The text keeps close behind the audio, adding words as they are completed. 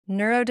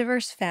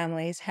neurodiverse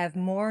families have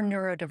more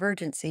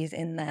neurodivergencies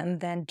in them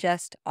than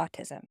just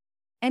autism.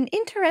 An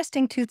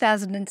interesting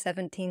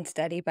 2017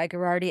 study by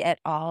Girardi et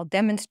al.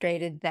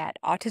 Demonstrated that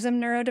autism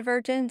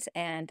neurodivergence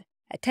and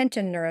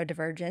attention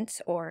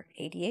neurodivergence, or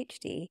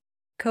ADHD,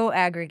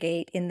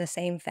 co-aggregate in the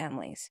same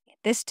families.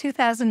 This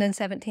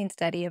 2017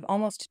 study of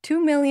almost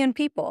 2 million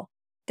people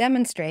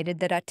demonstrated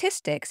that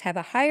autistics have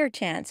a higher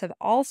chance of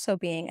also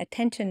being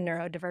attention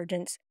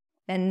neurodivergence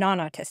than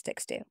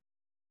non-autistics do.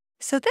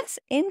 So this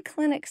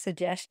in-clinic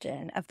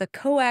suggestion of the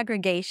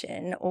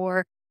co-aggregation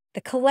or the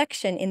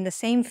collection in the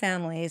same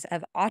families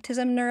of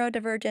autism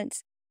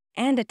neurodivergence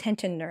and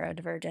attention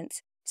neurodivergence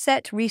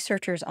set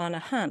researchers on a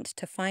hunt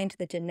to find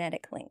the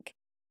genetic link.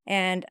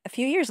 And a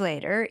few years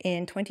later,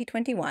 in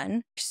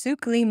 2021,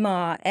 Sukli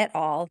Ma et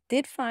al.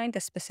 Did find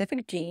a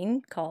specific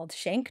gene called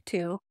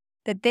SHANK2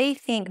 that they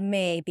think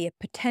may be a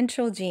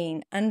potential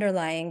gene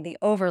underlying the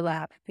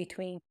overlap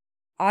between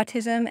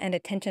autism and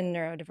attention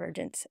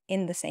neurodivergence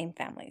in the same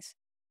families.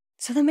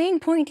 So the main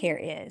point here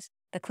is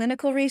the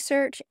clinical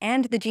research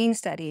and the gene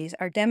studies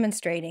are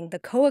demonstrating the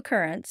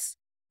co-occurrence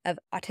of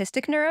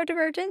autistic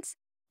neurodivergence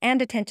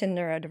and attention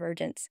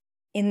neurodivergence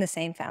in the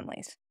same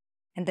families,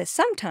 and that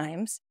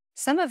sometimes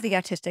some of the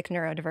autistic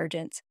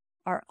neurodivergence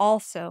are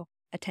also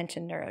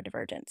attention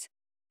neurodivergence,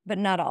 but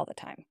not all the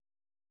time.